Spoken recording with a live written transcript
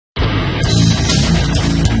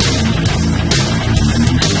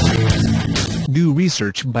New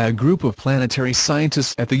research by a group of planetary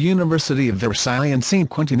scientists at the University of Versailles and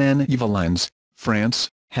Saint-Quentin-en-Yvelines, France,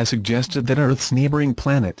 has suggested that Earth's neighboring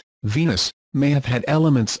planet, Venus, may have had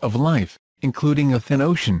elements of life, including a thin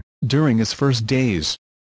ocean, during its first days.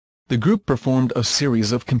 The group performed a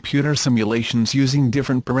series of computer simulations using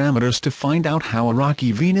different parameters to find out how a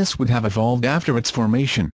rocky Venus would have evolved after its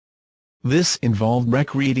formation. This involved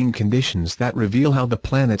recreating conditions that reveal how the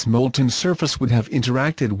planet's molten surface would have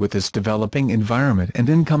interacted with its developing environment and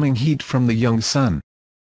incoming heat from the young Sun.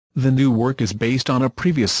 The new work is based on a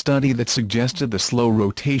previous study that suggested the slow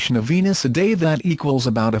rotation of Venus a day that equals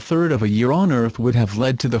about a third of a year on Earth would have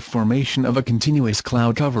led to the formation of a continuous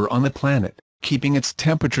cloud cover on the planet, keeping its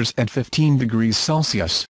temperatures at 15 degrees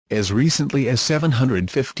Celsius, as recently as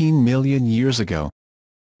 715 million years ago.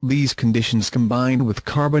 These conditions combined with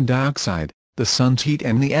carbon dioxide, the Sun's heat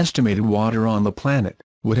and the estimated water on the planet,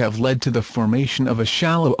 would have led to the formation of a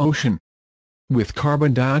shallow ocean. With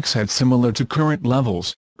carbon dioxide similar to current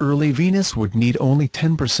levels, early Venus would need only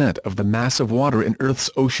 10% of the mass of water in Earth's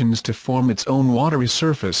oceans to form its own watery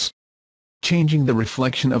surface. Changing the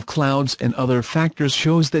reflection of clouds and other factors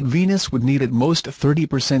shows that Venus would need at most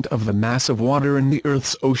 30% of the mass of water in the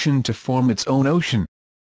Earth's ocean to form its own ocean.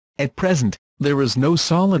 At present, there is no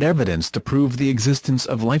solid evidence to prove the existence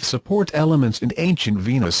of life support elements in ancient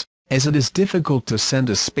Venus, as it is difficult to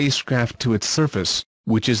send a spacecraft to its surface,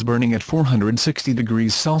 which is burning at 460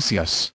 degrees Celsius.